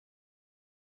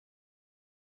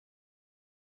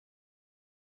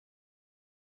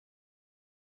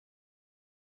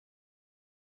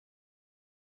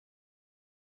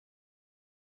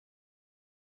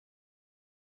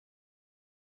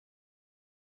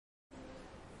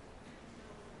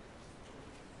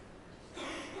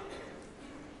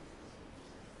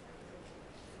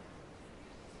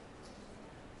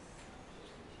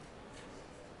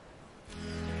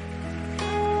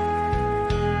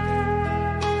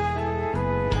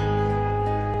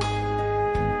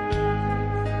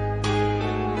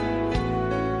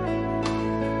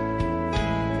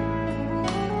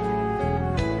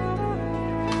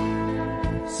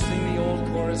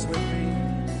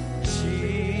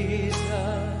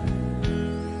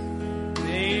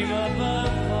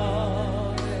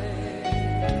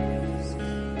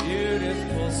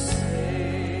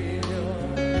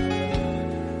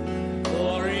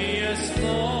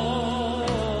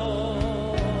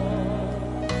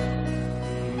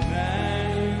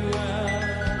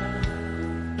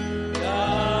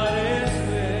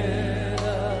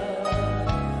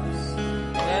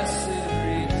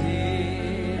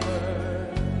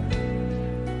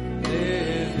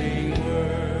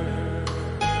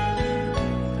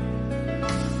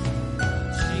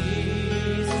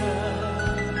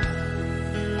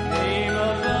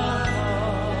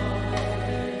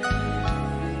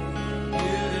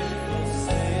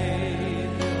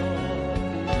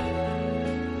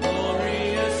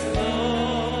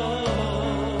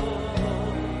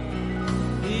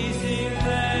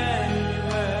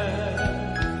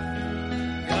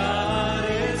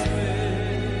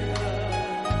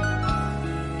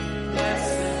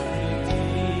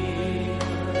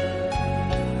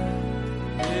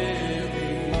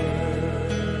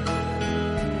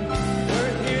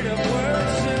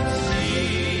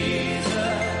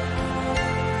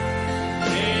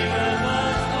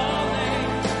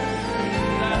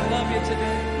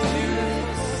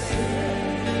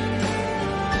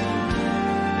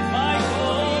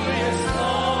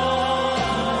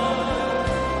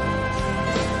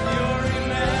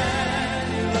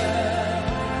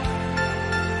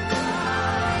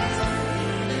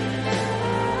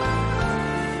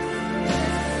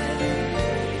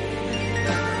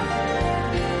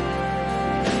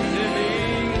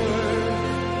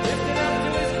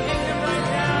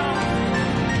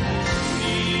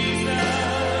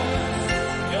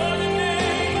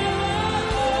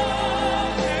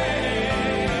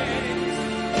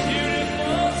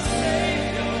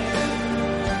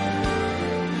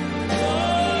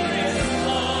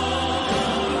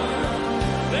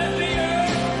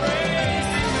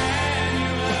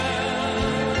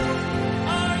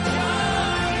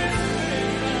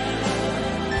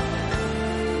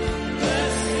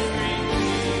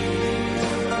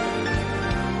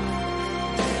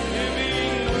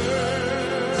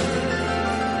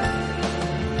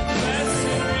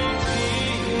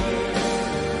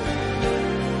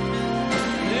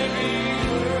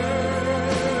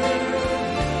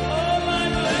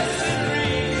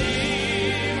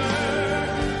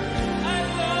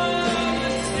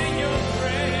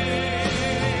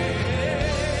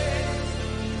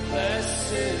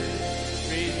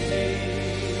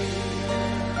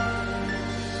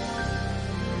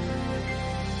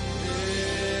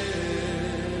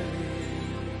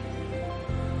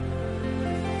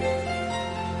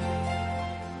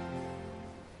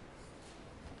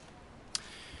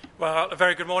Well, a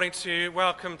very good morning to you.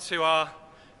 Welcome to our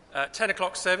 10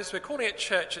 o'clock service. We're calling it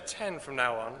Church at 10 from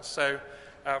now on, so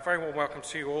very warm welcome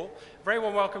to you all. Very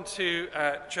warm welcome to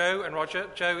Joe and Roger.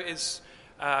 Joe is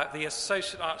the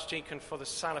Associate Archdeacon for the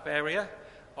Salop area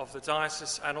of the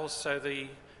diocese and also the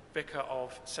Vicar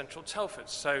of Central Telford,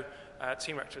 so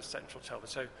Team Rector of Central Telford.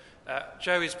 So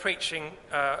Joe is preaching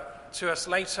to us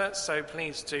later, so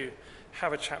please do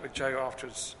have a chat with Joe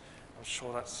afterwards. I'm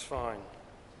sure that's fine.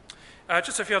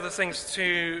 Just a few other things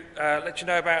to let you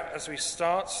know about as we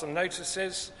start, some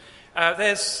notices.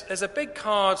 There's a big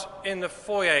card in the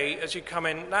foyer as you come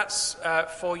in. That's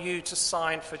for you to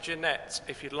sign for Jeanette,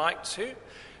 if you'd like to.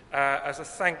 As a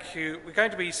thank you, we're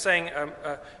going to be saying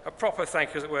a proper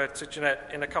thank you, as it were, to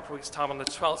Jeanette in a couple of weeks' time on the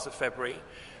 12th of February.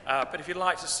 But if you'd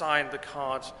like to sign the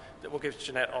card that we'll give to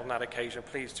Jeanette on that occasion,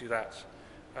 please do that.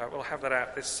 We'll have that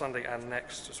out this Sunday and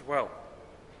next as well.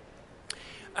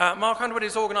 Mark Underwood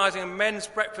is organising a men's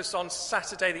breakfast on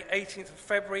Saturday the 18th of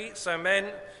February, so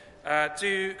men,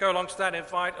 do go along to that,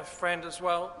 invite a friend as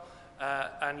well,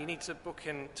 and you need to book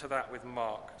into that with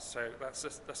Mark. So that's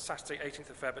the Saturday 18th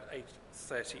of February at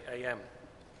 8:30 a.m.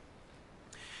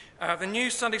 The new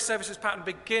Sunday services pattern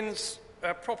begins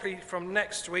properly from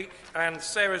next week, and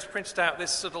Sarah's printed out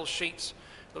this little sheet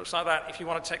that looks like that. If you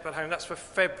want to take that home, that's for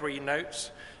February notes.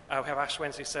 We have Ash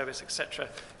Wednesday service, etc.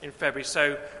 in February.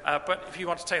 So, but if you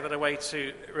want to take that away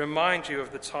to remind you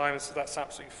of the times, that's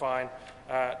absolutely fine.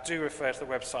 Do refer to the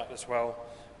website as well.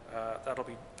 That'll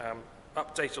be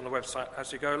updated on the website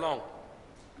as you go along.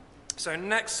 So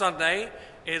next Sunday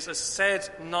is a said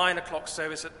 9 o'clock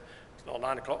service. Not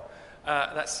 9 o'clock.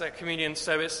 That's a communion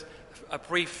service, a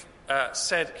brief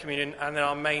said communion, and then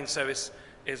our main service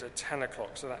is at 10 o'clock.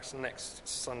 So that's next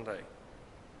Sunday.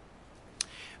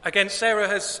 Again, Sarah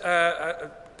has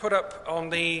put up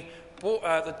on the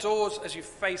doors as you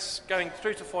face going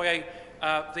through to foyer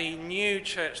the new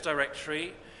church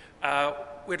directory.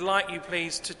 We'd like you,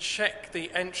 please, to check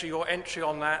your entry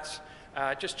on that.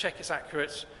 Just check it's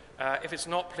accurate. If it's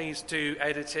not, please do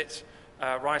edit it.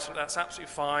 Write it. That's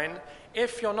absolutely fine.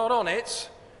 If you're not on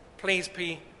it, please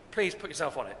put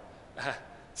yourself on it.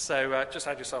 So just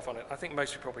add yourself on it. I think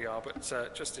most of you probably are, but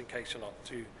just in case you're not,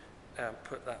 do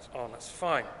put that on. That's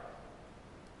fine.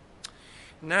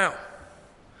 Now,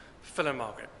 Phil and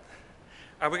Margaret.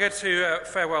 We're going to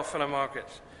farewell Phil and Margaret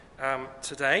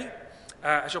today.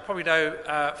 As you'll probably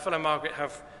know, Phil and Margaret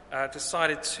have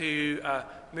decided to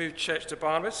move church to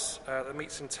Barnabas that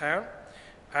meets in town.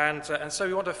 And so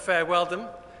we want to farewell them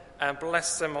and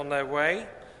bless them on their way.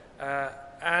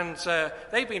 And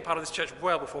they've been part of this church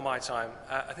well before my time.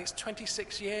 I think it's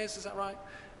 26 years, is that right?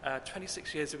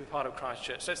 26 years they've been part of Christ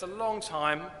Church. So it's a long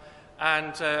time,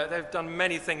 and they've done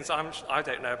many things I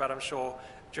don't know about, I'm sure,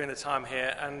 during the time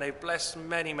here. And they've blessed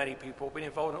many, many people, been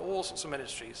involved in all sorts of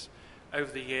ministries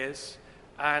over the years.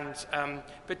 And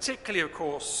particularly, of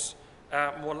course,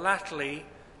 more latterly,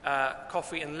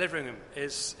 Coffee in the Living Room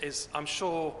is, I'm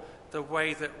sure, the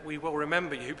way that we will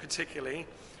remember you, particularly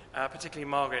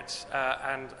Margaret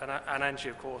and Angie,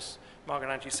 of course.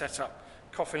 Margaret and Angie set up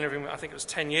Coffee in the Living Room, I think it was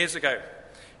 10 years ago.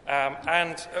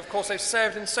 And, of course, they've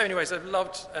served in so many ways. They've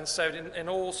loved and served in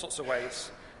all sorts of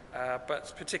ways.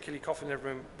 But particularly Coffee in the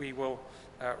Room, we will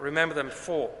remember them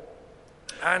for.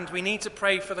 And we need to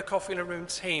pray for the Coffee in the Room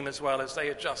team as well as they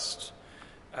adjust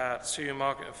to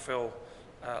Margaret and Phil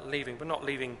leaving, but not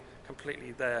leaving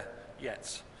completely there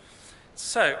yet.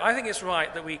 So I think it's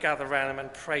right that we gather around them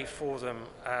and pray for them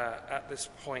at this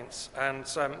point. And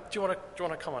do you want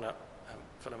to come on up,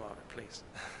 Phil and Margaret, please?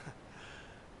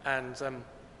 And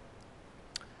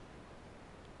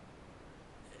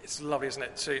it's lovely, isn't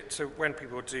it, to when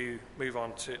people do move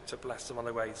on to bless them on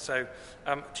their way. So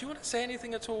do you want to say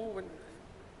anything at all?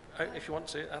 If you want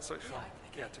to, absolutely fine.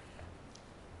 Yeah,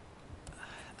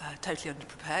 totally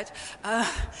underprepared.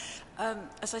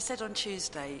 As I said on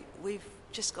Tuesday, we've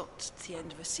just got to the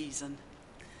end of a season,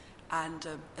 and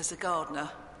as a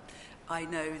gardener, I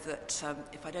know that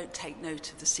if I don't take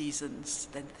note of the seasons,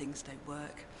 then things don't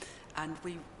work. And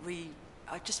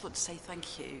I just want to say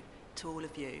thank you to all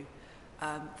of you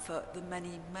for the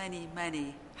many, many,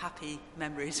 many happy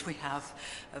memories we have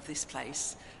of this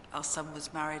place. Our son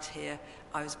was married here,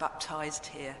 I was baptised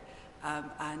here,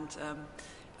 and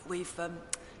we've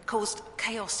caused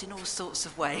chaos in all sorts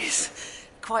of ways,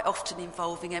 quite often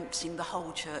involving emptying the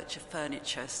whole church of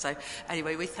furniture. So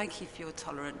anyway, we thank you for your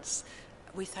tolerance,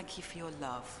 we thank you for your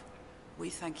love, we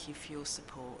thank you for your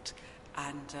support,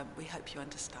 and we hope you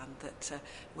understand that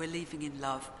we're leaving in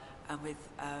love, and we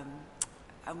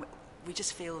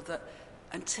just feel that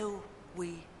until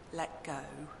we let go,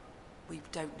 we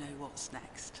don't know what's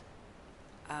next.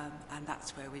 And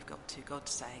that's where we've got to. God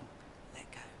saying,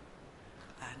 let go.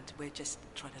 And we're just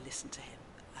trying to listen to him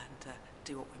and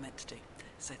do what we're meant to do.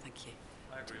 So thank you.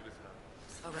 I agree with that.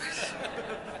 All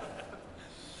right.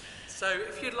 So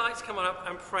if you'd like to come on up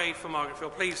and pray for Margaret Phil,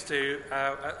 please do.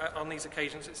 On these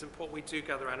occasions, it's important we do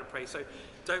gather around and pray. So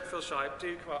don't feel shy.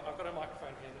 Do come up. I've got a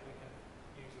microphone here that we can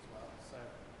use as well. So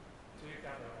do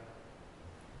gather around.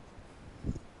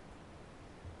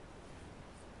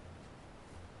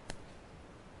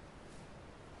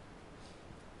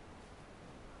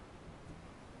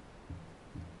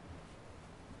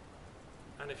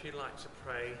 And if you'd like to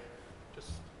pray,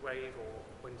 just wave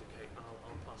or indicate.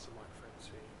 I'll pass the microphone to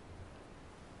you.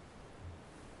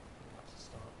 I'd like to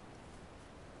start.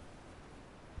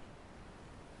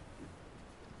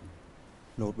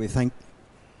 Lord,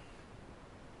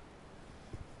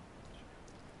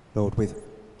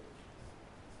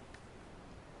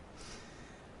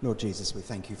 Lord Jesus, we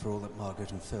thank you for all that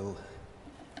Margaret and Phil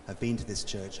have been to this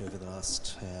church over the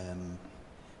last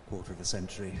quarter of a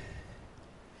century.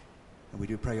 And we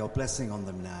do pray your blessing on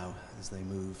them now as they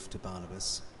move to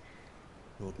Barnabas.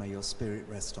 Lord, may your spirit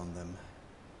rest on them.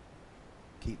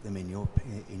 Keep them in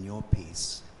your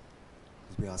peace,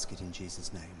 as we ask it in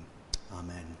Jesus' name.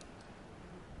 Amen.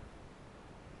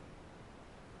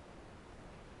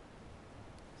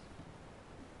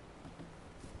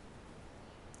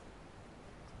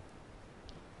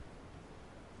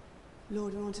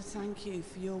 Lord, I want to thank you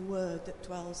for your word that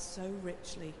dwells so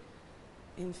richly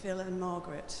in Phil and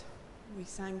Margaret. We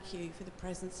thank you for the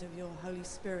presence of your Holy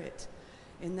Spirit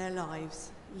in their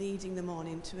lives, leading them on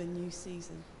into a new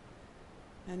season.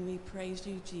 And we praise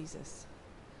you, Jesus,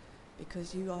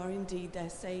 because you are indeed their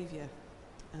Saviour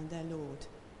and their Lord.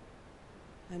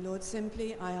 And Lord,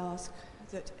 simply I ask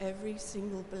that every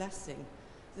single blessing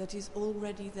that is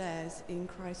already theirs in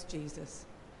Christ Jesus,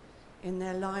 in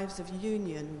their lives of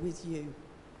union with you,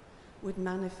 would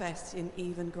manifest in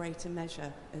even greater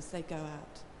measure as they go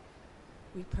out.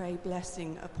 We pray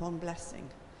blessing upon blessing.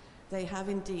 They have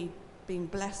indeed been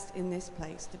blessed in this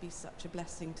place to be such a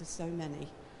blessing to so many.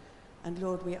 And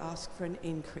Lord, we ask for an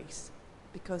increase,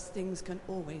 because things can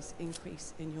always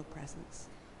increase in your presence.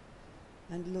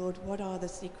 And Lord, what are the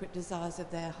secret desires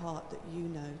of their heart that you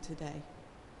know today?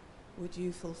 Would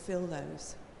you fulfill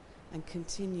those and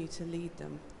continue to lead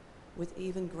them with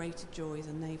even greater joy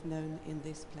than they've known in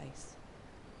this place?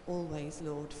 Always,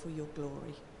 Lord, for your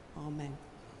glory. Amen.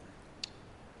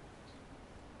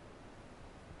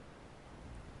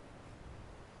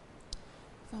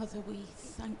 Father, we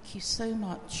thank you so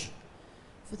much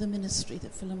for the ministry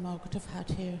that Phil and Margaret have had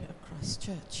here at Christ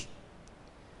Church.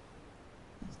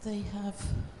 They have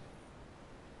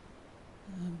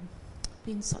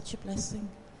been such a blessing.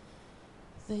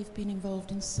 They've been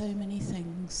involved in so many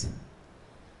things.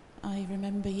 I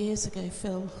remember years ago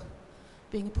Phil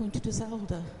being appointed as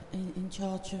elder in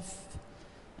charge of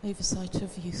oversight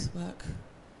of youth work.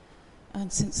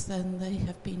 And since then they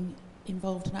have been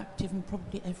involved and active in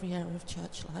probably every area of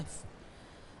church life.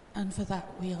 And for that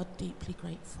we are deeply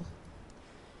grateful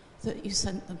that you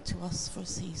sent them to us for a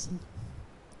season.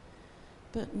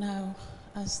 But now,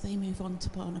 as they move on to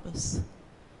Barnabas,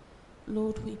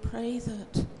 Lord, we pray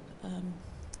that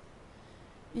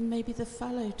in maybe the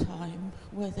fallow time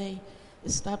where they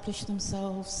establish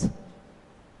themselves,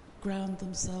 ground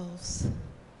themselves,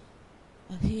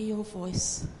 hear your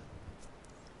voice,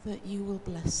 that you will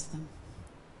bless them.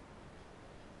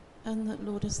 And that,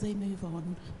 Lord, as they move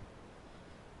on,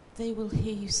 they will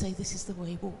hear you say, this is the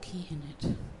way, walk ye in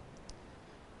it.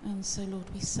 And so, Lord,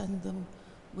 we send them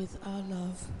with our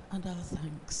love and our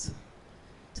thanks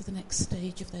to the next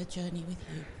stage of their journey with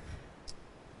you.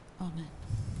 Amen.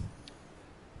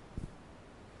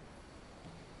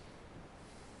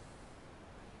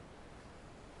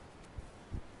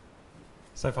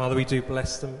 So, Father, we do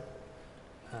bless them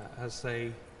as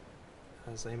they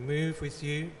move with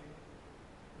you.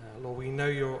 Lord, we know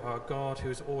you're our God who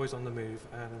is always on the move,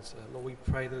 and Lord, we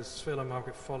pray that as Phil and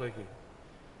Margaret follow you,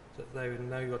 that they would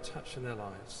know your touch in their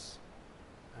lives,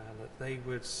 and that they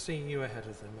would see you ahead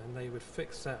of them, and they would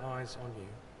fix their eyes on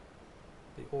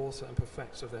you, the author and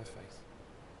perfecter of their faith.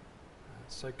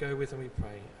 So go with them, we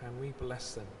pray, and we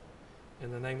bless them.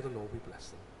 In the name of the Lord, we bless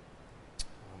them.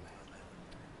 Amen.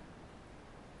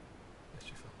 Bless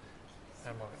you, Phil.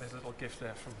 And Margaret, there's a little gift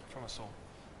there from us all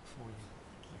for you.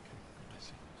 Okay, God bless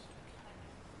you.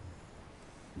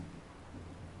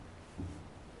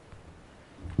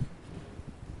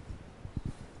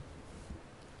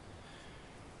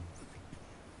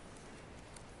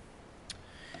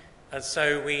 And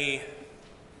so we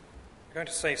are going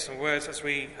to say some words as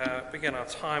we begin our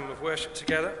time of worship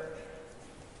together.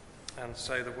 And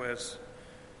so the words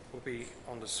will be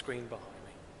on the screen behind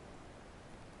me.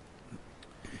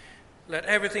 Let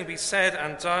everything be said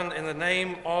and done in the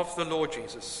name of the Lord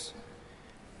Jesus,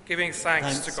 giving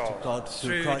thanks to God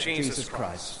through Jesus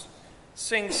Christ.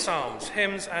 Sing psalms,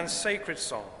 hymns, and sacred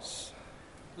songs.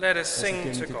 Let us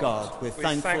sing to God with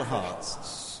thankful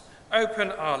hearts.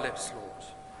 Open our lips, Lord,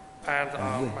 and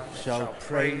our mouth shall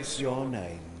praise your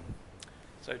name.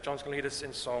 So John's going to lead us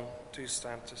in song. Do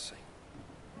stand to sing.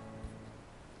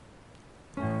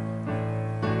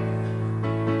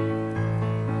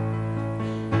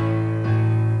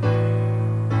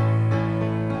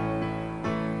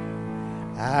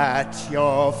 At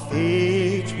your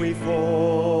feet we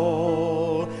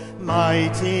fall,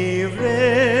 mighty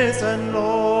risen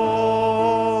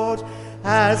Lord,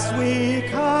 as we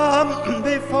come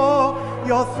before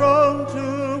your throne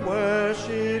to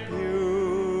worship you.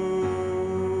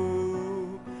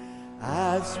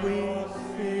 As we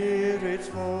fear it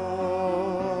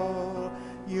fall,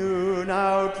 you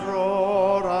now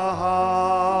draw our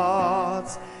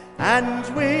hearts, and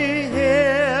we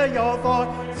hear your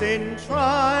voice in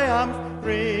triumph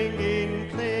ringing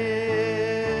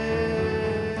clear.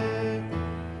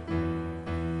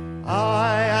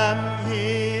 I am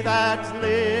he that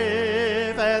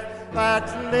liveth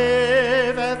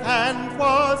and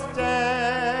was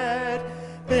dead.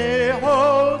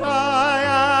 Behold, I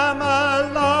am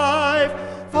alive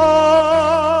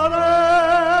forevermore.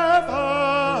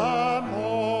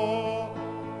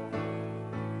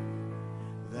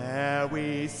 There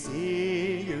we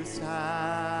see you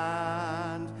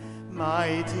stand,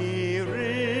 mighty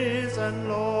risen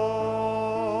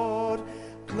Lord,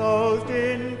 clothed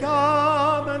in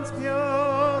garments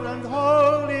pure and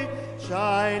holy,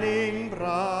 shining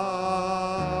bright.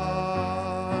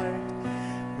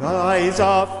 Eyes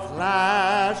of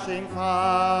flashing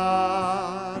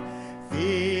fire,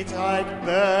 feet like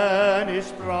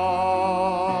burnished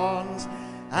bronze,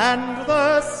 and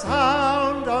the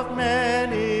sound of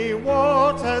many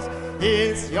waters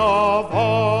is your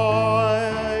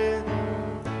voice.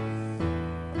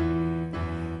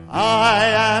 I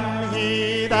am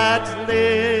he that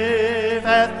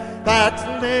liveth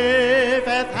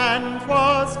and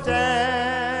was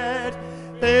dead.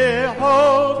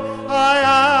 Behold, I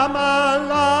am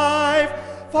alive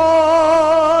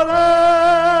forevermore.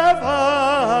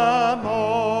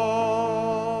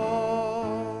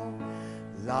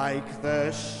 Like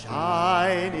the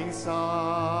shining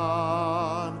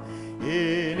sun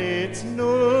in its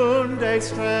noonday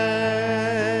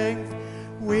strength,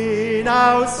 we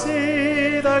now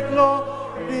see the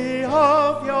glory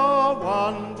of your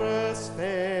wondrous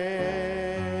face.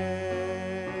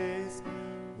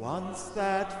 Once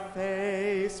that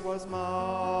face was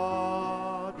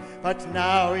marred, but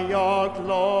now you're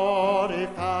glorified,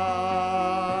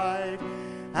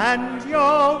 and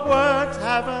your words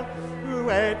have a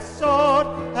two-edged sword,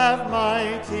 have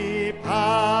mighty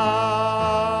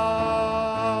power.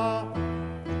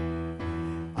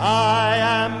 I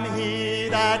am he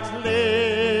that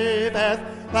liveth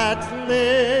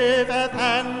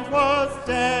and was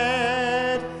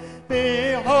dead.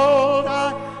 Behold,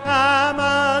 I am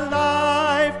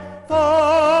alive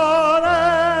forevermore.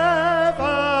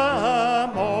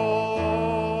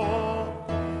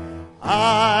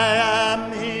 I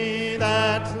am he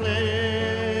that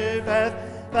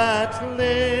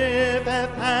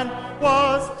liveth and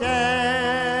was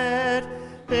dead.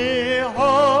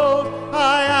 Behold,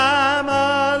 I am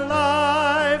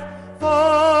alive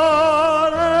forevermore.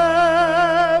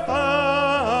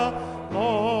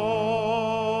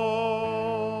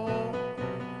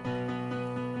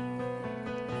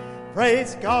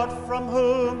 Praise God, from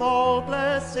whom all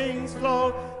blessings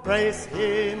flow. Praise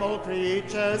him, all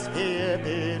creatures here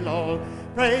below.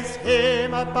 Praise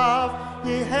him above,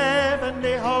 ye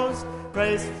heavenly hosts.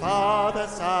 Praise Father,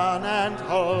 Son, and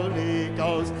Holy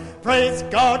Ghost. Praise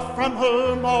God, from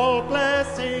whom all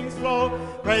blessings flow.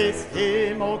 Praise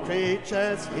him, all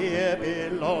creatures here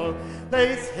below.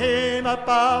 Praise him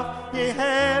above, ye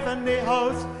heavenly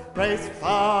hosts. Praise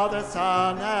Father,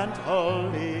 Son, and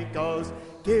Holy Ghost.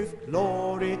 Give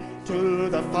glory to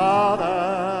the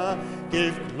Father.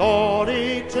 Give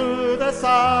glory to the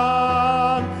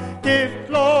Son. Give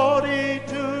glory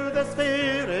to the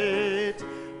Spirit,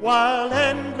 while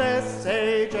endless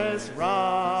ages run.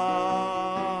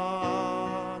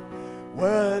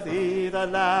 Worthy the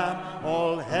Lamb,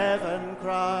 all heaven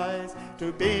cries,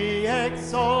 to be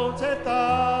exalted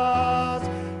thus.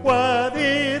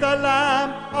 Worthy the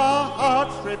Lamb, our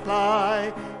hearts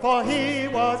reply, for he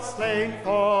was slain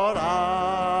for us.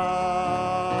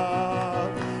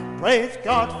 Praise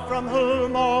God, from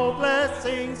whom all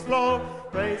blessings flow.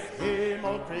 Praise him,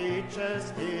 all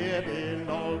creatures here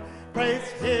below. Praise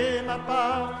him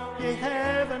above, ye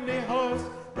heavenly hosts.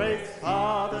 Praise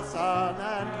Father, Son,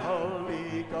 and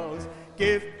Holy Ghost.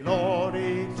 Give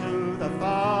glory to the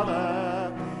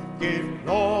Father. Give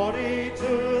glory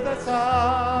to the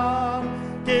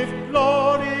Son. Give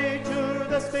glory to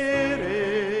the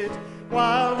Spirit,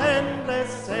 while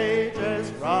endless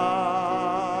ages run.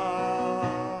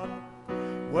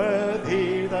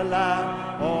 Worthy the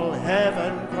Lamb, all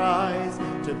heaven cries,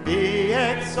 to be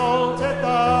exalted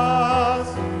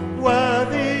thus.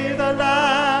 Worthy the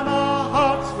Lamb, our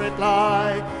hearts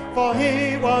reply, for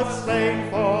he was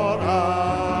slain for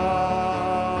us.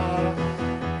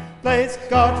 Praise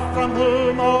God from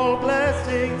whom all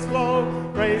blessings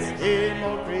flow. Praise him,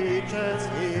 all creatures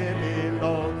here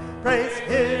below. Praise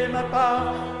him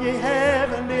above, ye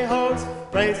heavenly hosts.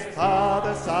 Praise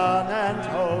Father, Son, and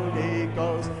Holy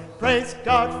Ghost. Praise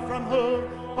God from whom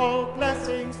all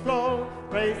blessings flow.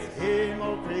 Praise him,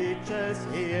 all creatures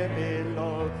here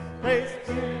below. Praise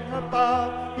him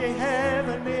above, ye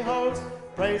heavenly hosts.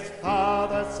 Praise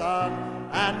Father, Son,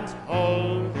 and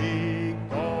Holy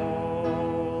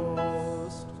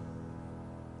Ghost.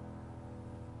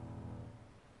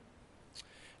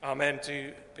 Amen.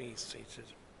 Do be seated.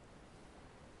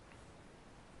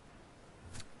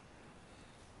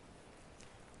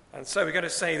 And so we're going to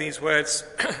say these words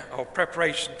of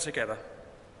preparation together.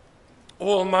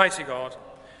 Almighty God,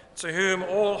 to whom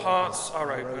all hearts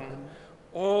are open,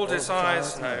 all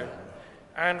desires known,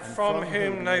 and from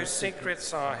whom no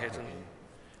secrets are hidden,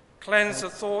 cleanse the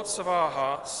thoughts of our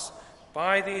hearts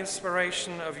by the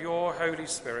inspiration of your Holy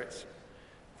Spirit,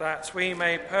 that we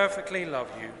may perfectly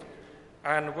love you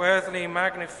and worthily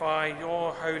magnify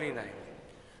your holy name,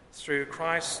 through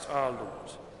Christ our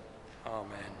Lord.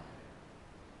 Amen.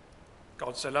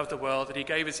 God so loved the world that he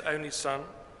gave his only Son,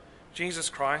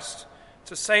 Jesus Christ,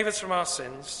 to save us from our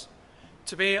sins,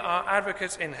 to be our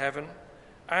advocate in heaven,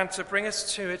 and to bring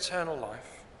us to eternal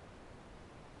life.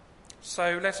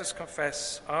 So let us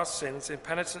confess our sins in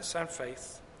penitence and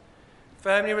faith,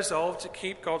 firmly resolved to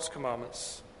keep God's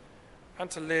commandments and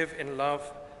to live in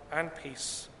love and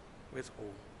peace with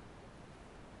all.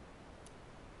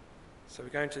 So we're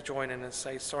going to join in and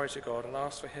say sorry to God and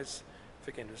ask for his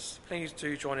forgiveness. Please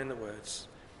do join in the words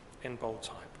in bold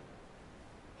type.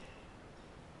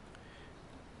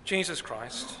 Jesus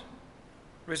Christ,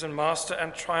 risen Master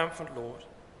and triumphant Lord,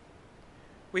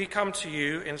 we come to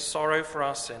you in sorrow for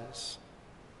our sins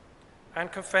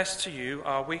and confess to you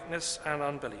our weakness and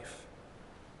unbelief.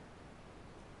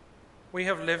 We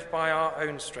have lived by our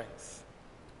own strength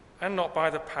and not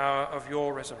by the power of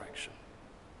your resurrection.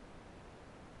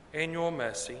 In your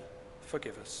mercy,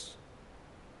 forgive us.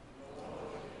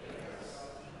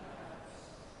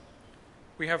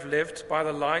 We have lived by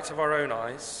the light of our own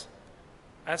eyes,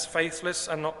 as faithless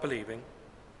and not believing.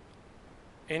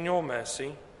 In your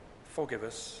mercy, forgive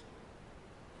us.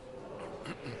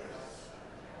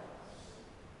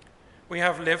 We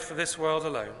have lived for this world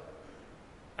alone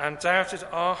and doubted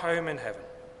our home in heaven.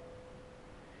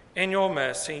 In your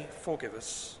mercy, forgive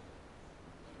us.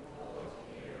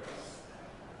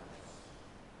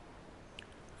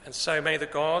 And so may the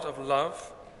God of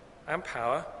love and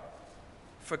power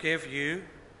forgive you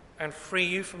and free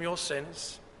you from your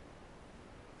sins,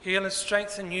 heal and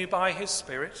strengthen you by his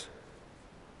Spirit,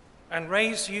 and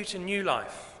raise you to new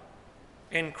life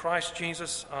in Christ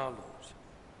Jesus our Lord.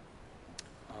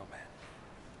 Amen.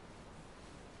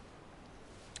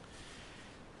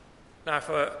 Now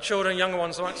for children, younger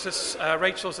ones amongst us,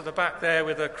 Rachel's at the back there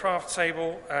with a craft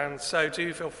table, and so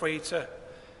do feel free to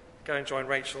go and join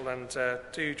Rachel, and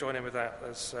do join in with that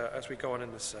as we go on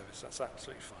in the service. That's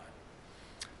absolutely fine.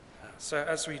 So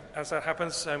as that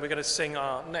happens, we're going to sing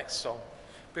our next song,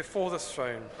 Before the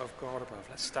Throne of God Above.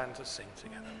 Let's stand to sing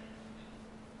together.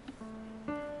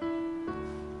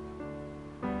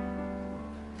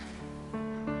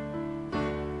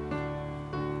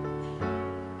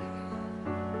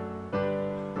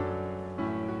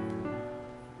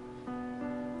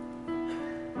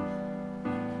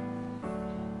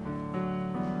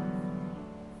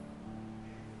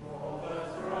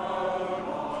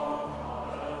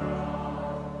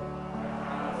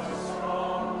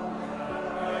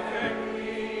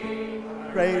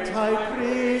 Great High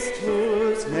Priest,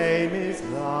 whose name is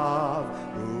love,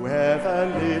 whoever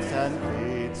lives and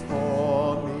pleads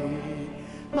for me.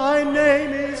 My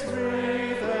name is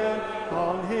written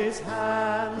on his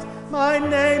hands, my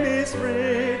name is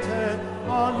written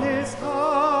on his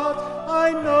heart.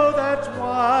 I know that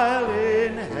while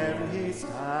in heaven he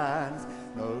stands,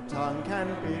 no tongue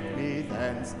can bid me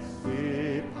thence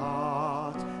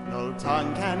depart. No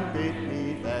tongue can bid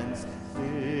me thence depart.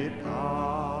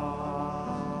 depart.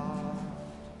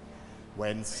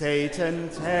 When Satan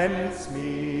tempts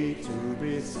me to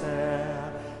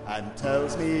despair and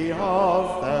tells me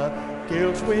of the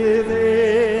guilt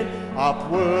within,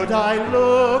 upward I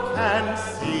look and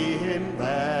see him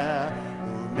there,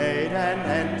 who made an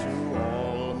end to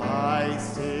all my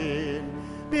sin.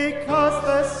 Because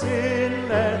the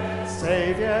sinless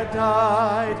Saviour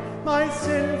died, my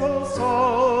sinful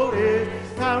soul is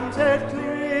counted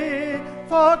clean,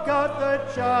 for God the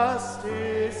just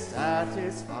is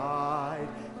satisfied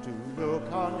to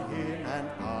look on him and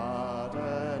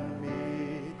pardon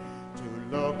me, to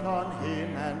look on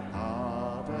him and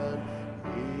pardon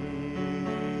me.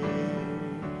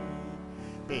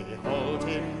 Behold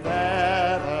him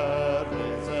there, the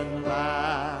risen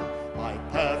Lamb, my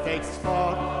perfect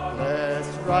spotless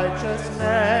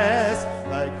righteousness,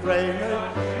 the great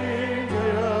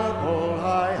all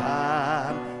I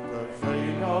am, the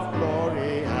reign of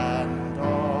glory and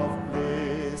of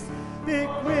bliss.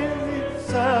 Between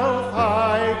itself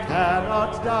I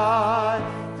cannot die,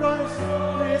 Christ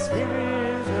is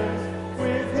risen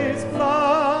with his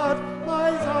blood, my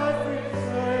life is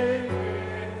saved,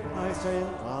 I shall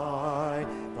die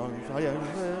from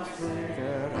triumphant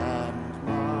Saviour and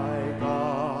my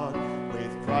God,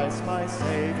 with Christ my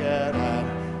Saviour and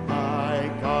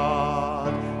my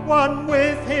God. One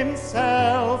with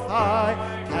himself I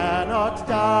cannot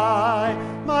die,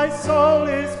 my soul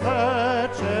is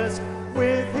purchased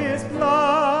with his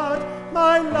blood,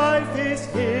 my life is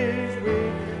his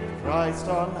with Christ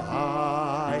on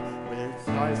high, with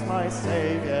Christ my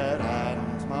Saviour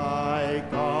and my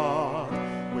God,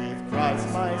 with Christ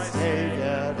my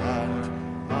Saviour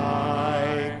and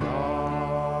my God.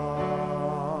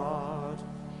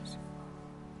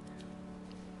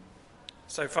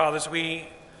 So, fathers, we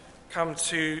come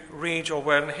to read your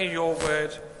word and hear your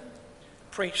word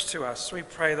preached to us. We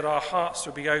pray that our hearts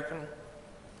would be open,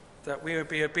 that we would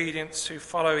be obedient to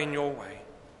follow in your way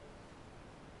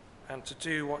and to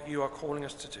do what you are calling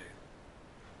us to do.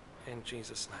 In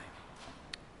Jesus' name,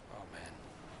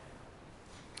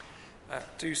 amen.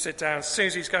 Do sit down.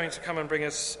 Susie's going to come and bring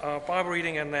us our Bible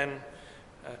reading, and then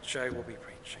Joe will be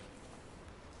preaching.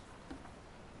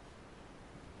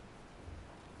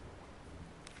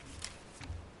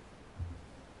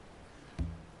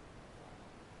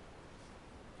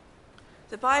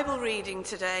 The Bible reading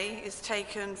today is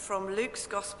taken from Luke's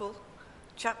Gospel,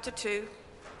 chapter 2,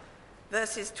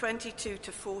 verses 22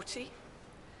 to 40,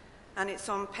 and it's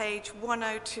on page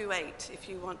 1028 if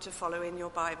you want to follow in your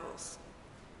Bibles.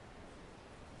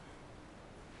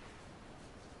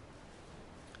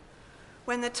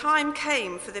 When the time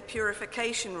came for the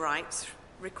purification rites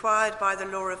required by the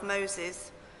law of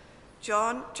Moses,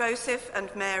 John, Joseph, and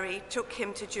Mary took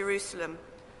him to Jerusalem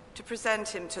to present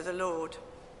him to the Lord.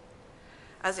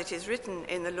 As it is written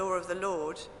in the law of the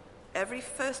Lord, every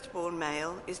firstborn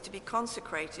male is to be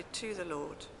consecrated to the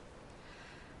Lord.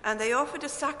 And they offered a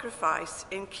sacrifice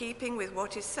in keeping with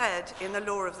what is said in the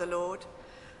law of the Lord,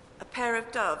 a pair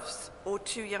of doves or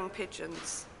 2 young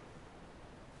pigeons.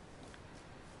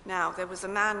 Now there was a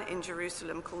man in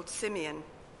Jerusalem called Simeon,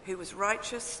 who was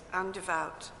righteous and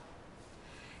devout.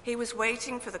 He was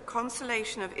waiting for the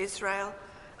consolation of Israel,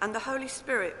 and the Holy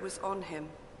Spirit was on him.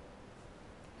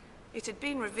 It had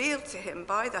been revealed to him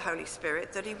by the Holy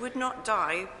Spirit that he would not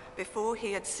die before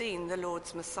he had seen the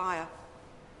Lord's Messiah.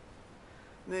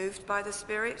 Moved by the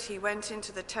Spirit, he went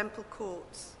into the temple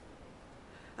courts.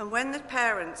 And when the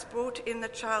parents brought in the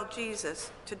child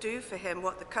Jesus to do for him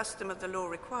what the custom of the law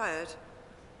required,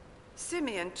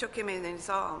 Simeon took him in his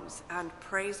arms and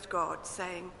praised God,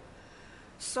 saying,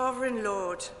 "Sovereign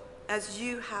Lord, as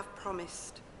you have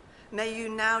promised, may you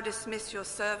now dismiss your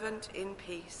servant in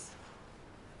peace.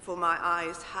 For my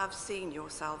eyes have seen your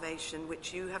salvation,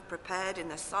 which you have prepared in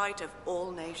the sight of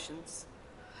all nations,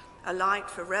 a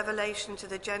light for revelation to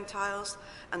the Gentiles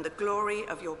and the glory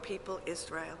of your people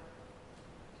Israel."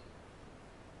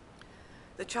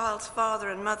 The child's father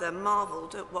and mother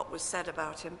marveled at what was said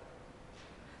about him.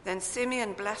 Then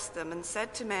Simeon blessed them and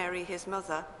said to Mary, his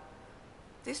mother,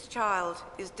 "This child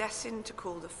is destined to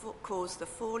cause the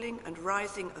falling and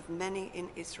rising of many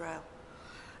in Israel,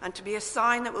 and to be a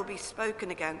sign that will be spoken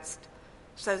against,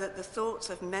 so that the thoughts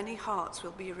of many hearts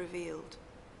will be revealed.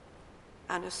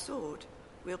 And a sword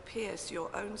will pierce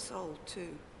your own soul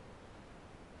too."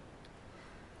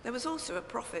 There was also a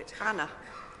prophet, Hannah,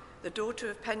 the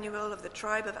daughter of Penuel of the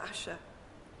tribe of Asher.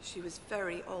 She was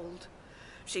very old.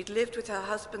 She'd lived with her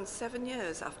husband 7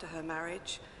 years after her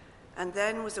marriage, and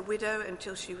then was a widow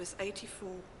until she was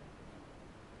 84.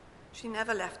 She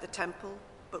never left the temple,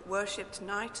 but worshipped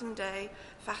night and day,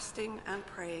 fasting and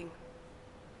praying.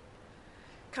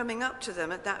 Coming up to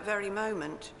them at that very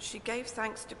moment, she gave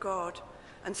thanks to God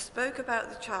and spoke about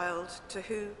the child, to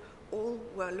whom all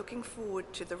were looking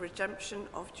forward to the redemption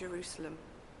of Jerusalem.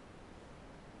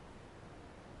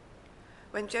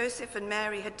 When Joseph and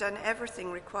Mary had done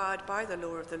everything required by the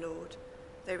law of the Lord,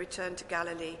 they returned to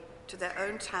Galilee, to their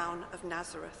own town of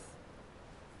Nazareth.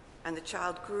 And the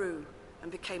child grew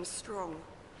and became strong.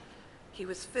 He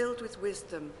was filled with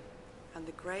wisdom, and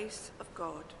the grace of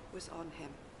God was on him.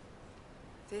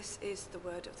 This is the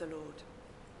word of the Lord.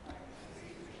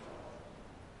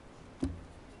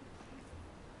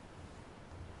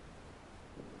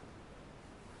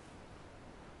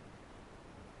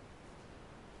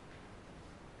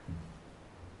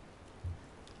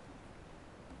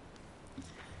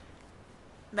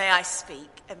 May I speak,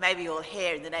 and maybe you'll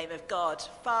hear in the name of God,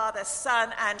 Father,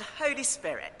 Son, and Holy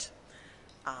Spirit.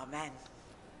 Amen.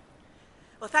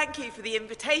 Well, thank you for the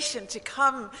invitation to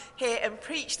come here and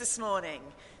preach this morning.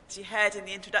 As you heard in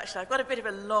the introduction, I've got a bit of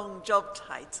a long job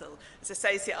title as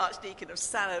Associate Archdeacon of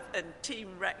Salop and Team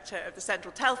Rector of the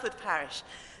Central Telford Parish.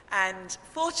 And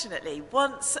fortunately,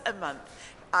 once a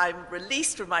month, I'm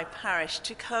released from my parish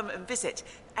to come and visit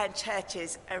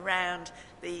churches around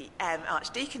the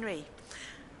Archdeaconry.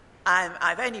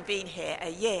 I've only been here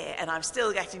a year and I'm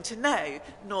still getting to know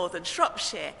Northern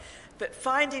Shropshire, but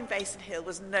finding Basin Hill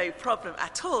was no problem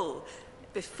at all.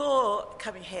 Before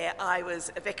coming here, I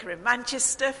was a vicar in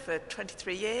Manchester for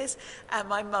 23 years and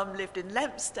my mum lived in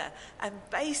Leominster, and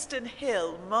Basin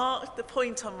Hill marked the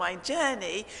point on my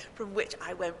journey from which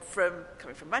I went from,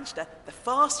 coming from Manchester, the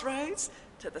fast roads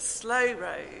to the slow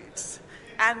roads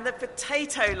and the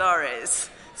potato lorries.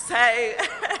 So...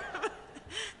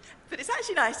 But it's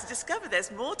actually nice to discover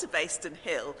there's more to Basin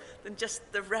Hill than just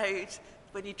the road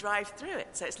when you drive through it.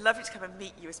 So it's lovely to come and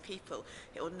meet you as people.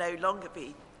 It will no longer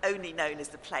be only known as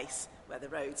the place where the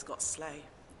roads got slow.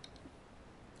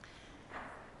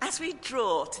 As we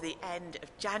draw to the end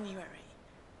of January,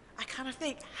 I kind of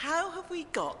think, how have we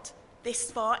got this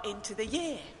far into the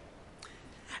year?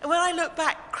 And when I look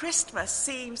back, Christmas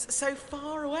seems so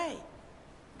far away.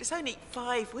 It's only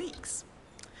 5 weeks.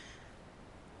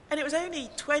 And it was only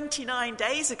 29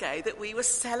 days ago that we were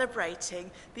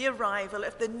celebrating the arrival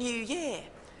of the new year,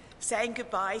 saying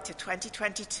goodbye to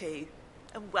 2022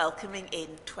 and welcoming in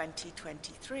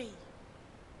 2023.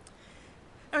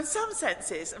 Now, in some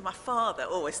senses, and my father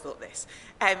always thought this,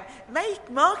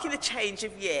 marking the change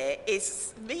of year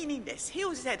is meaningless. He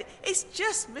always said it's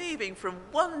just moving from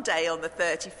one day on the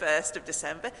 31st of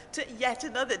December to yet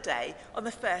another day on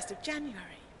the 1st of January.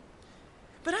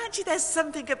 But actually there's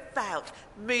something about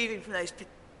moving from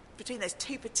between those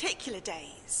two particular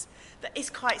days that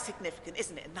is quite significant,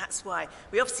 isn't it? And that's why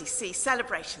we obviously see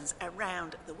celebrations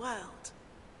around the world.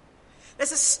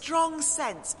 There's a strong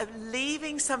sense of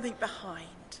leaving something behind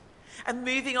and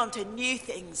moving on to new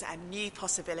things and new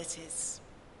possibilities.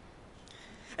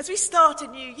 As we start a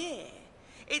new year,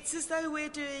 it's as though we're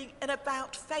doing an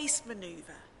about-face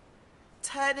manoeuvre,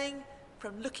 turning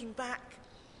from looking back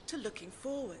to looking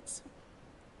forwards.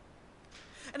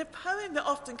 And a poem that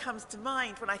often comes to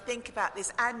mind when I think about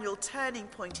this annual turning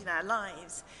point in our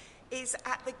lives is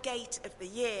At the Gate of the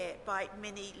Year by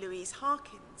Minnie Louise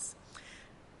Harkins.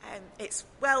 It's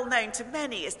well known to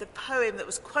many as the poem that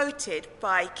was quoted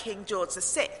by King George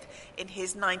VI in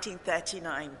his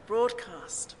 1939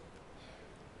 broadcast.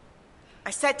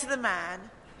 I said to the man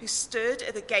who stood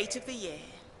at the gate of the year,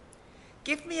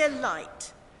 "Give me a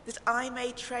light that I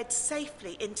may tread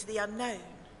safely into the unknown."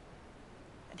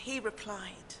 And he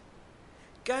replied,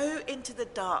 "Go into the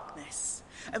darkness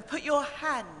and put your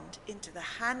hand into the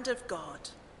hand of God.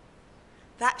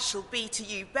 That shall be to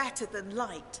you better than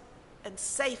light and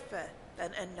safer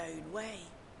than a known way."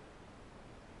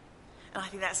 And I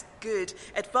think that's good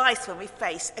advice when we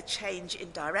face a change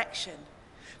in direction.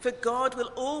 For God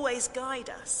will always guide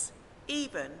us,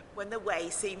 even when the way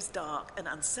seems dark and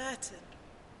uncertain.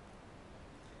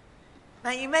 Now,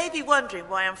 you may be wondering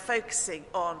why I'm focusing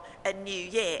on a new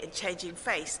year and changing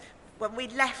face when we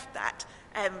left that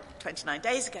 29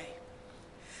 days ago.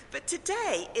 But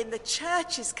today, in the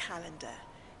church's calendar,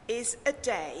 is a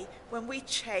day when we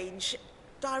change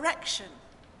direction.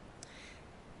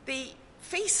 The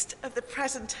feast of the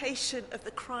presentation of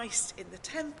the Christ in the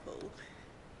temple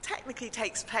technically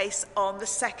takes place on the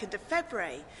 2nd of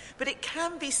February, but it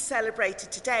can be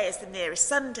celebrated today as the nearest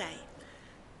Sunday.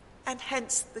 And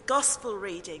hence the gospel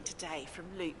reading today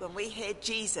from Luke when we hear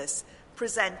Jesus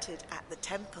presented at the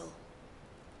temple.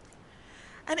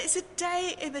 And it's a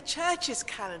day in the church's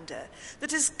calendar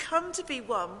that has come to be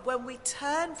one when we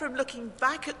turn from looking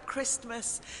back at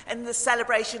Christmas and the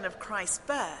celebration of Christ's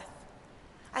birth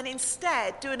and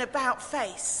instead do an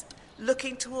about-face,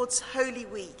 looking towards Holy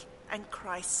Week and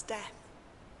Christ's death.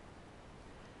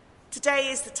 Today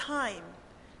is the time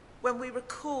when we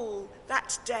recall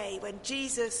that day when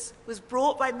Jesus was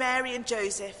brought by Mary and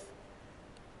Joseph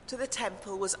to the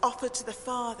temple, was offered to the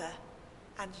Father,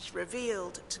 and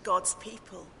revealed to God's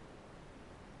people.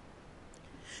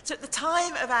 So at the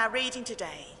time of our reading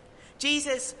today,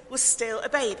 Jesus was still a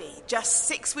baby, just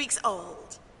 6 weeks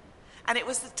old, and it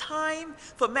was the time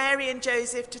for Mary and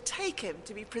Joseph to take him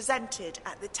to be presented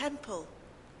at the temple.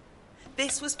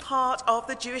 This was part of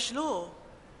the Jewish law,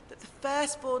 that the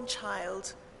firstborn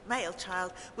child, male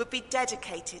child, would be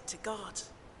dedicated to God.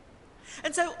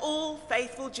 And so all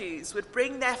faithful Jews would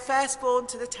bring their firstborn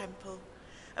to the temple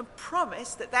and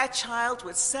promise that their child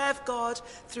would serve God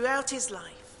throughout his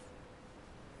life.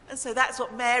 And so that's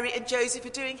what Mary and Joseph are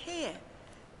doing here,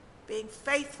 being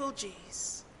faithful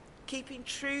Jews, keeping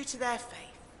true to their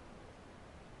faith.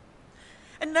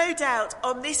 And no doubt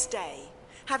on this day,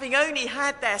 having only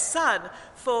had their son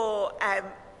for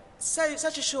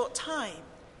such a short time,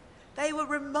 they were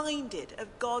reminded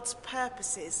of God's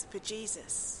purposes for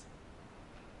Jesus.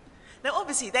 Now,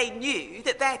 obviously, they knew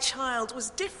that their child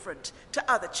was different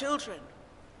to other children,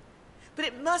 but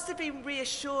it must have been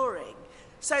reassuring,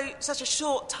 such a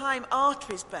short time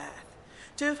after his birth,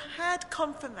 to have had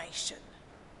confirmation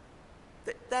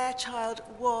that their child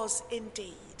was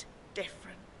indeed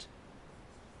different.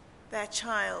 Their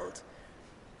child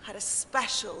had a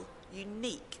special,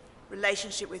 unique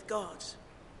relationship with God.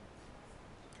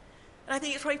 And I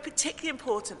think it's probably particularly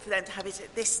important for them to have it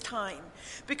at this time,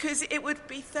 because it would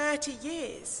be 30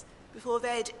 years before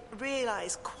they'd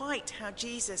realise quite how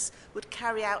Jesus would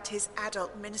carry out his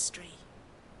adult ministry.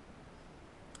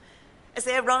 As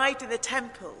they arrived in the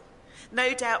temple,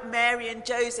 no doubt Mary and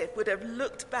Joseph would have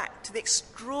looked back to the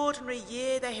extraordinary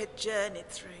year they had journeyed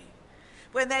through,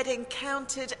 when they'd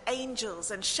encountered angels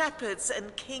and shepherds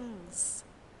and kings.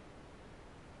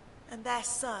 And their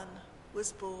son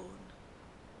was born.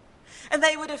 And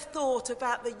they would have thought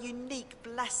about the unique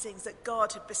blessings that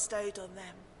God had bestowed on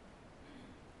them.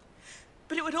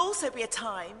 But it would also be a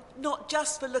time not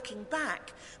just for looking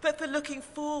back, but for looking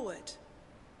forward,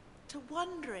 to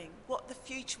wondering what the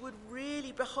future would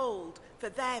really behold for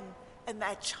them and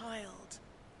their child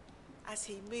as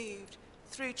he moved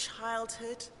through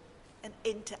childhood and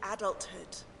into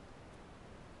adulthood.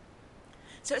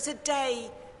 So it's a day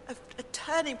of a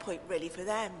turning point really for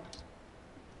them.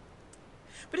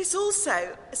 But it's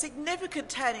also a significant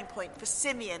turning point for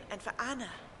Simeon and for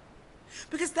Anna,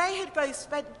 because they had both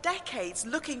spent decades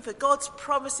looking for God's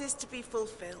promises to be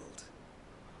fulfilled.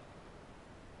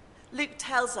 Luke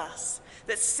tells us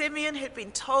that Simeon had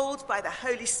been told by the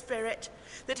Holy Spirit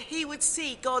that he would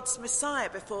see God's Messiah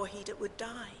before he would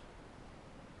die.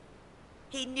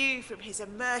 He knew from his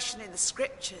immersion in the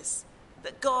Scriptures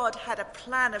that God had a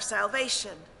plan of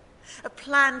salvation, a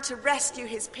plan to rescue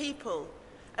his people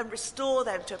and restore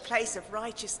them to a place of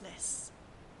righteousness.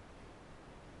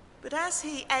 But as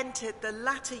he entered the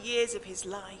latter years of his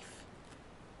life,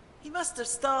 he must have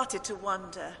started to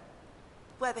wonder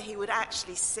whether he would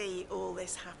actually see all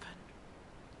this happen.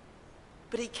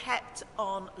 But he kept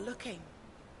on looking.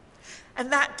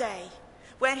 And that day,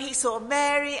 when he saw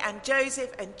Mary and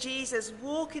Joseph and Jesus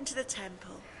walk into the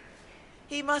temple,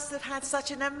 he must have had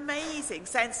such an amazing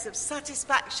sense of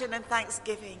satisfaction and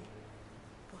thanksgiving.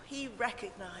 He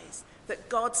recognized that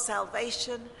God's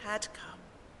salvation had come.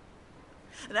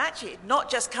 And actually, it had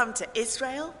not just come to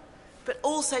Israel, but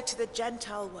also to the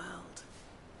Gentile world.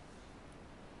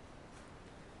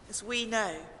 As we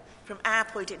know from our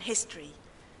point in history,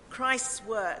 Christ's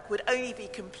work would only be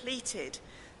completed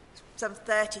some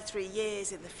 33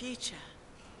 years in the future.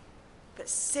 But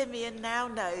Simeon now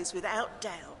knows without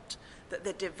doubt that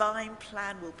the divine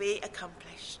plan will be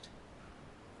accomplished.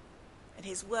 And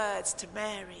his words to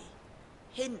Mary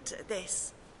hint at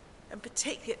this, and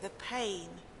particularly at the pain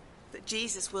that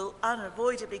Jesus will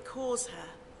unavoidably cause her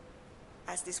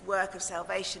as this work of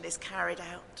salvation is carried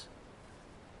out.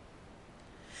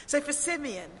 So for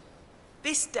Simeon,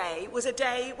 this day was a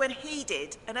day when he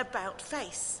did an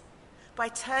about-face by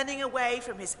turning away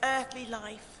from his earthly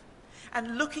life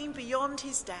and looking beyond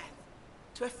his death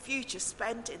to a future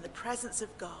spent in the presence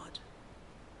of God.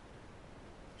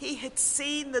 He had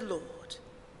seen the Lord,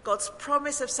 God's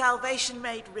promise of salvation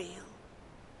made real.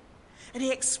 And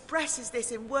he expresses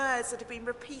this in words that have been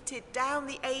repeated down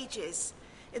the ages,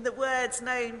 in the words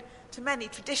known to many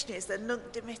traditionally as the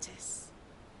Nunc Dimittis.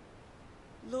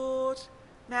 Lord,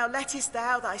 now lettest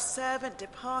thou thy servant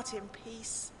depart in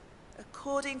peace,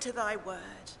 according to thy word.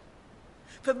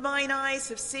 For mine eyes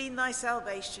have seen thy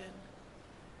salvation,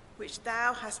 which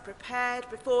thou hast prepared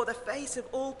before the face of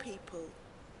all people,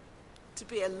 to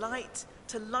be a light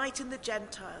to lighten the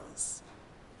Gentiles,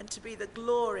 and to be the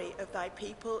glory of thy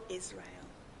people Israel.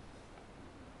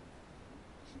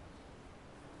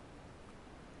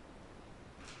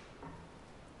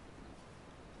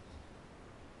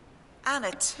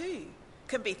 Anna, too,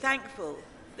 can be thankful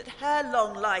that her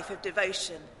long life of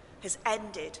devotion has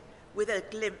ended with a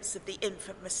glimpse of the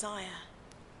infant Messiah.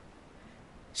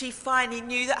 She finally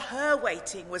knew that her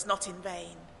waiting was not in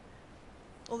vain.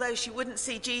 Although she wouldn't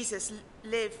see Jesus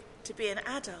live to be an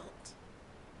adult,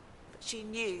 but she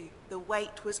knew the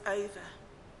wait was over.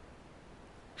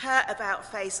 Her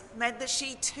about-face meant that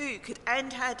she too could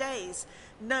end her days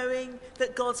knowing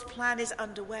that God's plan is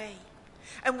underway.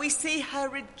 And we see her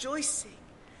rejoicing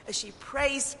as she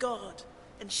praised God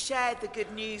and shared the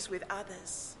good news with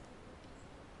others.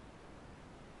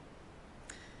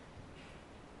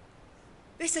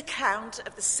 This account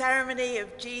of the ceremony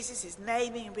of Jesus'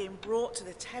 naming and being brought to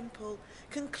the temple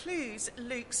concludes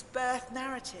Luke's birth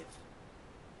narrative.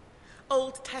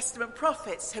 Old Testament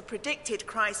prophets had predicted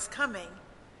Christ's coming,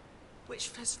 which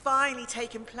has finally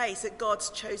taken place at God's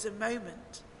chosen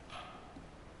moment.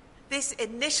 This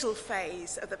initial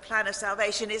phase of the plan of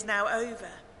salvation is now over,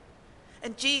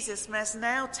 and Jesus must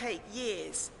now take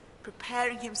years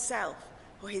preparing himself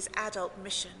for his adult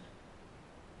mission.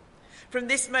 From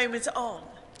this moment on,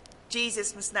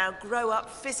 Jesus must now grow up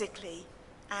physically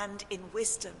and in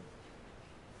wisdom,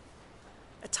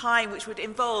 a time which would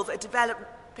involve a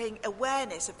developing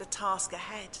awareness of the task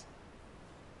ahead.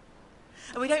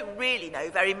 And we don't really know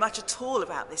very much at all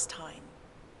about this time.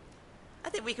 I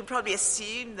think we can probably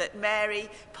assume that Mary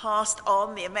passed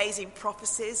on the amazing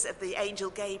prophecies of the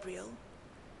angel Gabriel,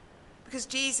 because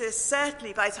Jesus,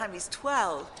 certainly by the time he's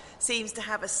 12, seems to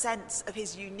have a sense of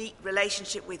his unique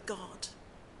relationship with God.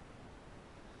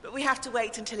 But we have to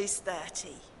wait until he's 30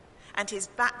 and his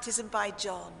baptism by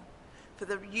John for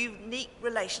the unique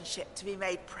relationship to be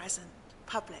made present,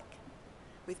 public,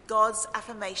 with God's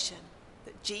affirmation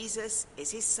that Jesus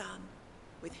is his Son,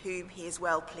 with whom he is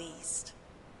well pleased.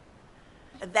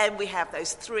 And then we have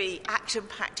those 3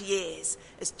 action-packed years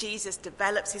as Jesus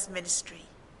develops his ministry,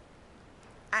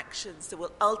 actions that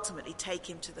will ultimately take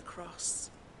him to the cross.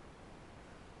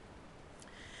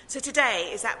 So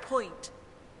today is that point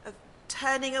of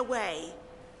turning away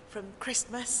from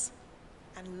Christmas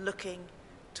and looking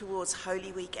towards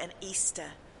Holy Week and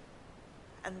Easter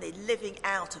and the living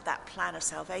out of that plan of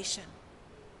salvation.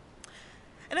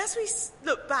 And as we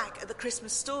look back at the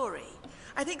Christmas story,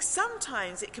 I think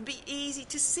sometimes it can be easy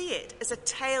to see it as a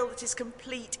tale that is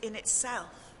complete in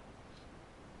itself.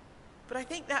 But I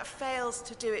think that fails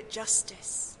to do it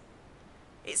justice.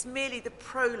 It's merely the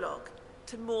prologue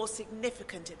to more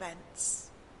significant events.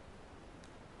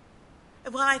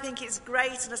 And while I think it's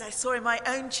great, and as I saw in my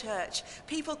own church,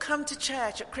 people come to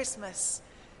church at Christmas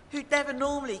who'd never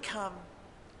normally come,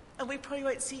 and we probably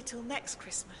won't see till next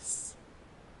Christmas.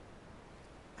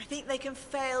 I think they can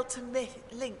fail to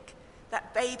link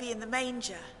that baby in the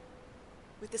manger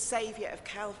with the Saviour of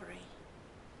Calvary.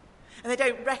 And they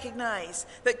don't recognise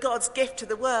that God's gift to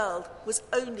the world was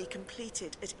only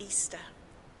completed at Easter.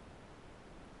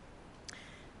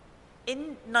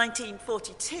 In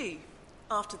 1942,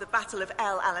 after the Battle of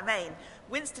El Alamein,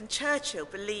 Winston Churchill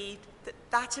believed that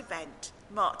that event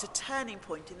marked a turning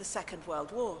point in the Second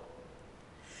World War.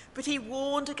 But he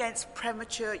warned against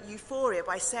premature euphoria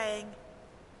by saying,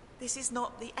 "This is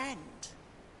not the end.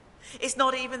 It's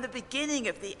not even the beginning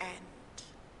of the end.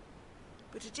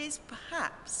 But it is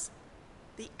perhaps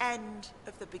the end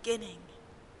of the beginning."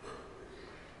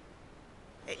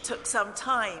 It took some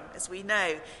time, as we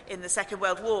know, in the Second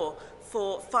World War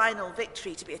for final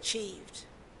victory to be achieved.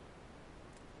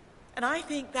 And I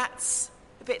think that's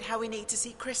a bit how we need to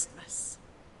see Christmas.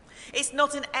 It's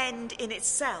not an end in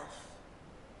itself,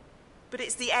 but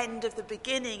it's the end of the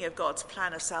beginning of God's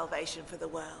plan of salvation for the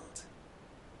world.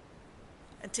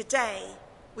 And today,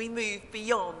 we move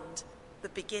beyond the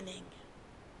beginning,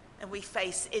 and we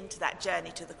face into that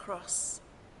journey to the cross.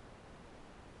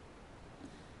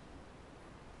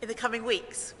 In the coming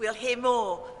weeks, we'll hear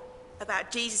more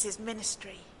about Jesus'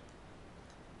 ministry.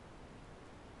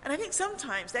 And I think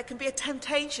sometimes there can be a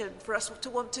temptation for us to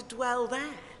want to dwell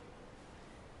there,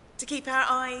 to keep our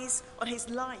eyes on his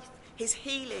life, his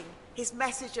healing, his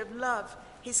message of love,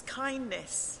 his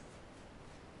kindness.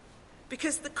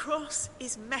 Because the cross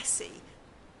is messy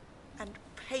and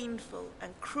painful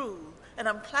and cruel and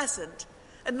unpleasant,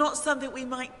 and not something we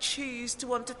might choose to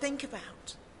want to think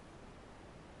about.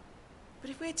 But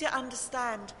if we're to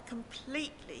understand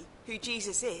completely who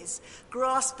Jesus is,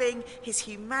 grasping his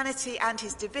humanity and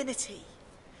his divinity,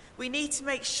 we need to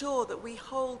make sure that we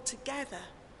hold together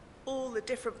all the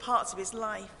different parts of his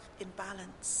life in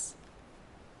balance.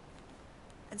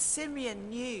 And Simeon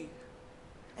knew,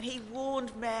 and he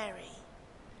warned Mary,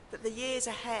 that the years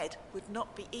ahead would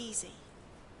not be easy.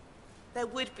 There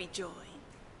would be joy,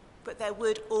 but there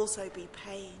would also be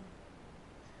pain.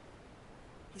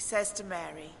 He says to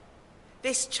Mary,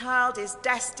 "This child is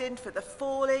destined for the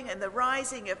falling and the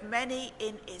rising of many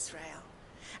in Israel,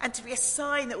 and to be a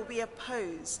sign that will be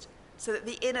opposed, so that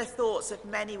the inner thoughts of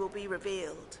many will be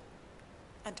revealed.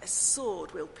 And a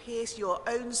sword will pierce your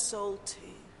own soul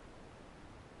too."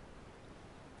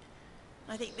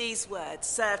 I think these words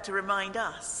serve to remind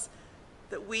us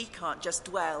that we can't just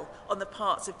dwell on the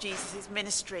parts of Jesus'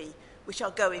 ministry which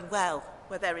are going well,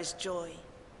 where there is joy.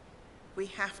 We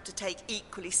have to take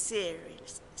equally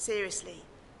seriously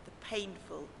the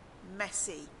painful,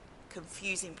 messy,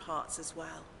 confusing parts as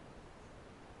well.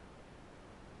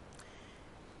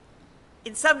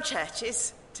 In some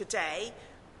churches today,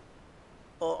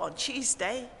 or on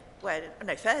Thursday,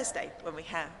 when we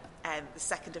have the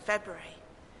 2nd of February,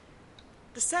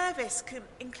 the service can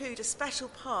include a special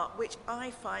part which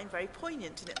I find very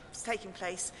poignant, and it's taking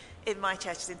place in my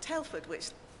churches in Telford,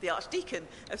 which the Archdeacon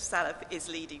of Salop is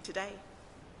leading today.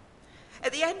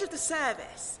 At the end of the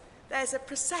service, there's a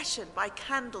procession by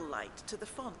candlelight to the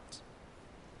font.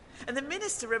 And the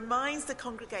minister reminds the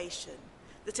congregation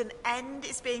that an end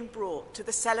is being brought to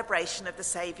the celebration of the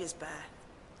Saviour's birth,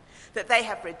 that they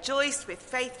have rejoiced with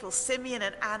faithful Simeon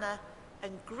and Anna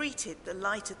and greeted the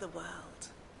light of the world.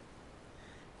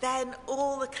 Then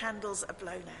all the candles are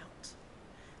blown out,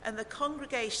 and the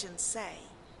congregation say,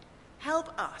 "Help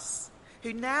us,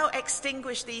 who now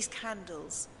extinguish these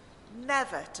candles,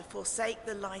 never to forsake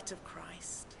the light of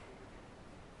Christ."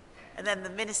 And then the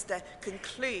minister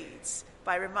concludes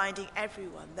by reminding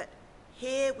everyone that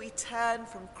here we turn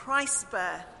from Christ's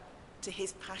birth to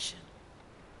his passion.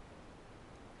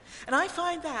 And I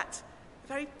find that a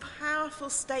very powerful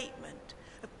statement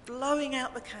of blowing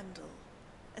out the candle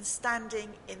and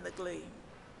standing in the gloom.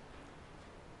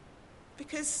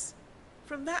 Because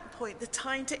from that point, the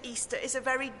time to Easter is a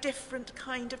very different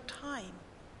kind of time.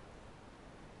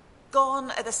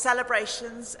 Gone are the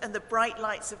celebrations and the bright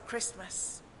lights of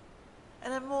Christmas,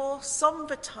 and a more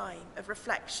sombre time of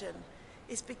reflection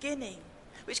is beginning,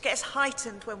 which gets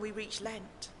heightened when we reach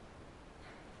Lent.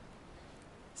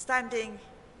 Standing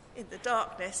in the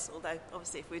darkness, although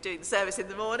obviously if we're doing the service in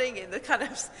the morning in the kind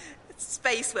of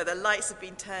space where the lights have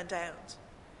been turned out,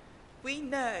 we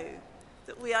know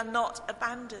that we are not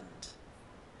abandoned.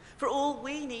 For all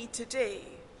we need to do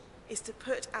is to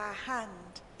put our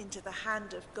hand into the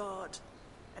hand of God,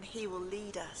 and he will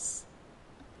lead us,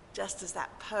 just as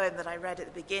that poem that I read at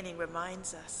the beginning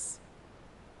reminds us.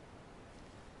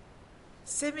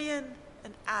 Simeon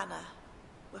and Anna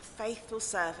were faithful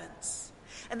servants,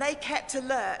 and they kept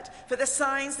alert for the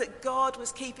signs that God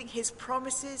was keeping his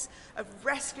promises of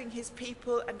rescuing his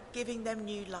people and giving them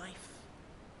new life.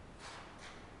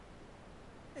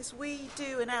 As we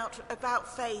do an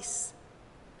about face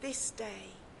this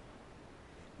day,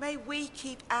 may we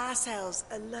keep ourselves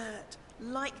alert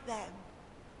like them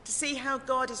to see how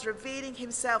God is revealing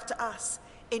himself to us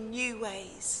in new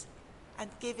ways and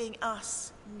giving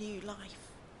us new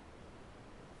life.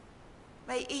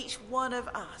 May each one of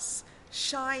us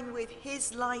shine with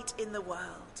his light in the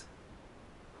world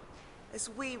as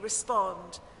we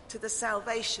respond to the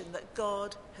salvation that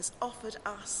God has offered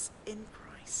us in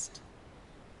Christ.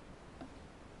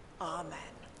 Amen.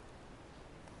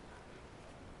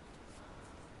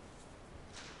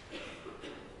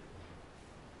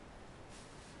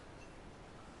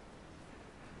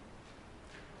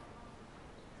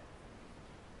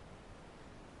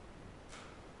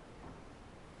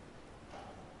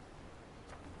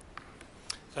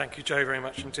 Thank you, Joe, very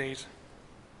much indeed.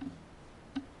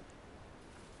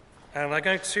 And I'm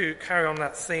going to carry on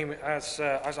that theme as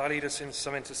I lead us in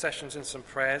some intercessions and some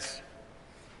prayers.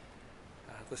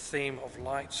 The theme of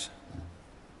light,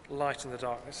 light in the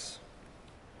darkness.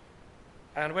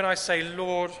 And when I say,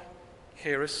 "Lord,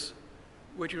 hear us,"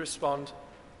 would you respond?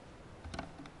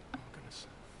 Oh, goodness.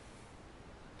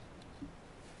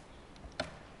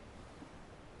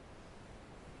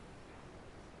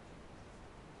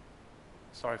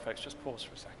 Sorry, folks, just pause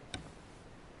for a second.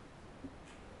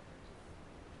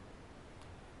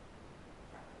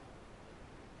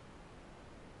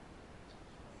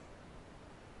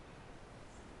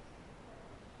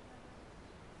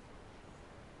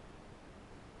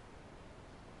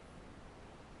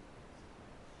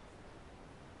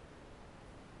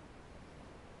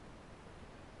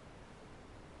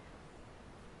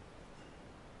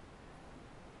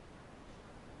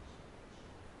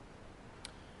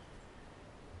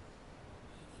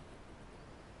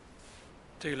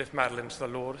 Do lift Madeline to the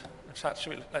Lord.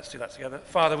 Let's do that together.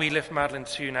 Father, we lift Madeline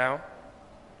to you now.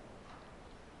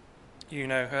 You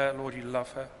know her, Lord, you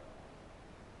love her,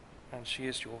 and she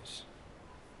is yours.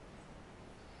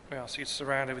 We ask you to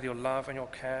surround her with your love and your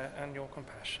care and your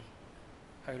compassion.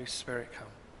 Holy Spirit, come.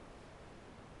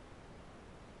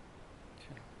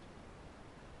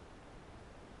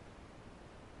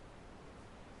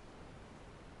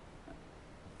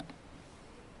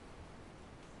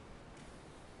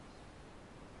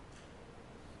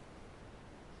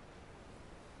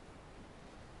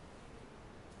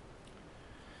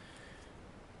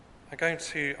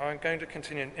 I'm going to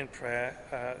continue in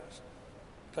prayer.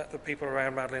 Let the people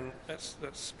around Madeline,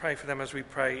 let's pray for them as we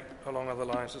pray along other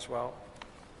lines as well.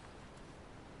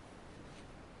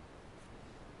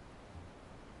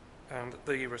 And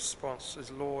the response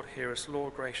is, Lord, hear us.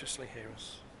 Lord, graciously hear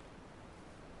us.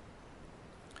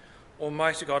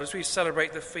 Almighty God, as we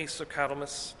celebrate the Feast of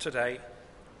Candlemas today,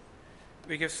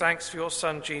 we give thanks for your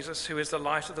Son, Jesus, who is the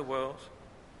light of the world,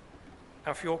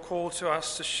 and for your call to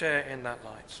us to share in that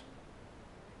light.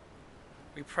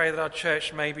 We pray that our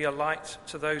church may be a light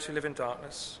to those who live in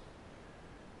darkness,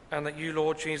 and that you,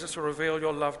 Lord Jesus, will reveal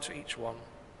your love to each one.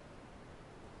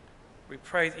 We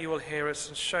pray that you will hear us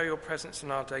and show your presence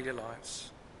in our daily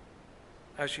lives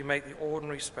as you make the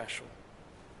ordinary special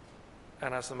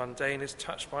and as the mundane is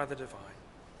touched by the divine.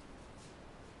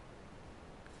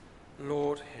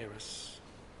 Lord, hear us.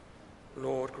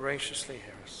 Lord, graciously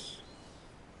hear us.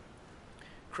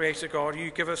 Creator God,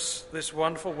 you give us this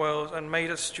wonderful world and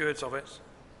made us stewards of it.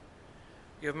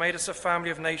 You have made us a family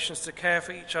of nations to care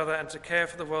for each other and to care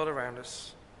for the world around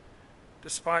us,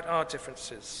 despite our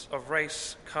differences of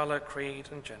race, colour, creed,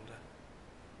 and gender.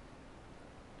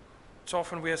 So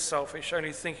often we are selfish,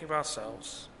 only thinking of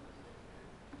ourselves,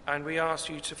 and we ask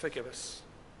you to forgive us.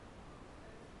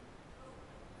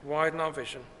 Widen our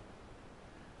vision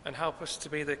and help us to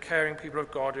be the caring people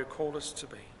of God who called us to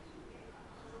be.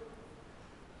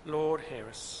 Lord, hear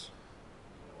us.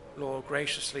 Lord,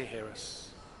 graciously hear us.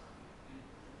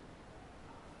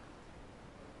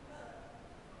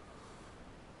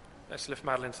 Let's lift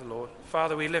Madeline to the Lord.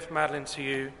 Father, we lift Madeline to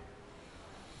you.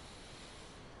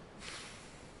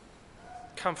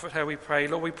 Comfort her, we pray.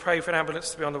 Lord, we pray for an ambulance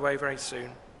to be on the way very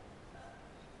soon.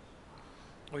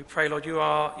 We pray, Lord, you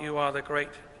are the great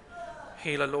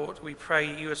healer, Lord. We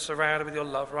pray you are surrounded with your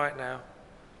love right now.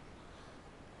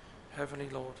 Heavenly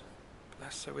Lord,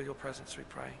 bless her with your presence, we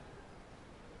pray.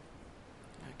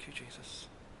 Thank you, Jesus.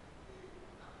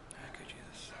 Thank you,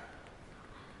 Jesus.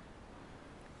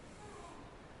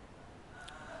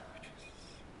 Thank you, Jesus.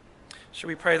 Shall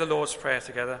we pray the Lord's Prayer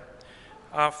together?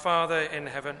 Our Father in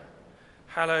heaven,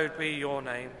 hallowed be your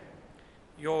name.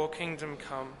 Your kingdom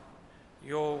come,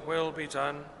 your will be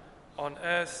done, on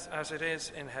earth as it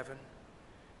is in heaven.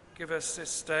 Give us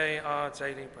this day our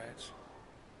daily bread.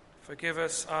 Forgive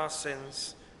us our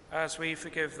sins, as we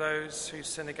forgive those who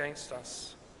sin against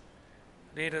us.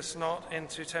 Lead us not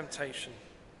into temptation,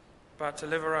 but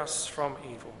deliver us from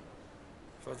evil.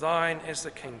 For thine is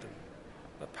the kingdom,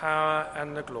 the power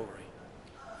and the glory,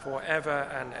 forever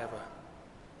and ever.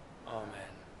 Amen.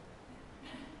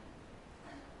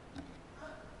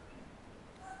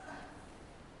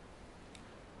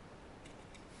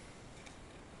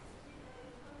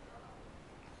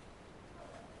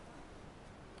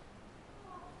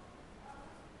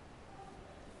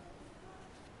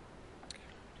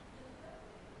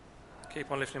 Keep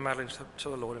on lifting Madeline to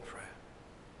the Lord in prayer.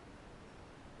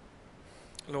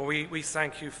 Lord, we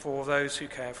thank you for those who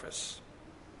care for us.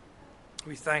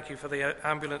 We thank you for the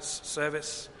ambulance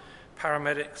service,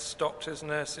 paramedics, doctors,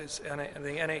 nurses, and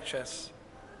the NHS.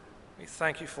 We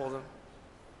thank you for them.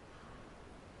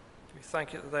 We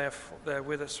thank you that they're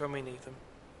with us when we need them.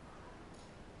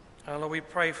 And Lord, we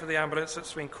pray for the ambulance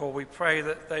that's been called. We pray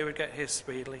that they would get here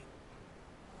speedily.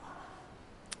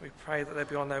 We pray that they'd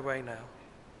be on their way now.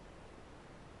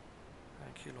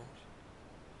 Thank you, Lord.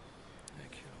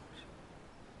 Thank you, Lord.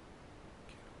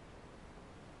 Thank you.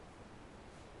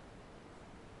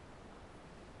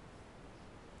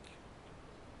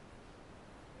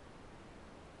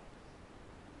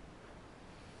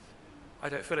 I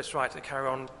don't feel it's right to carry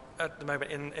on at the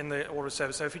moment in the order of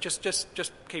service. So if you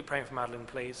just keep praying for Madeline,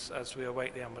 please, as we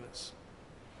await the ambulance.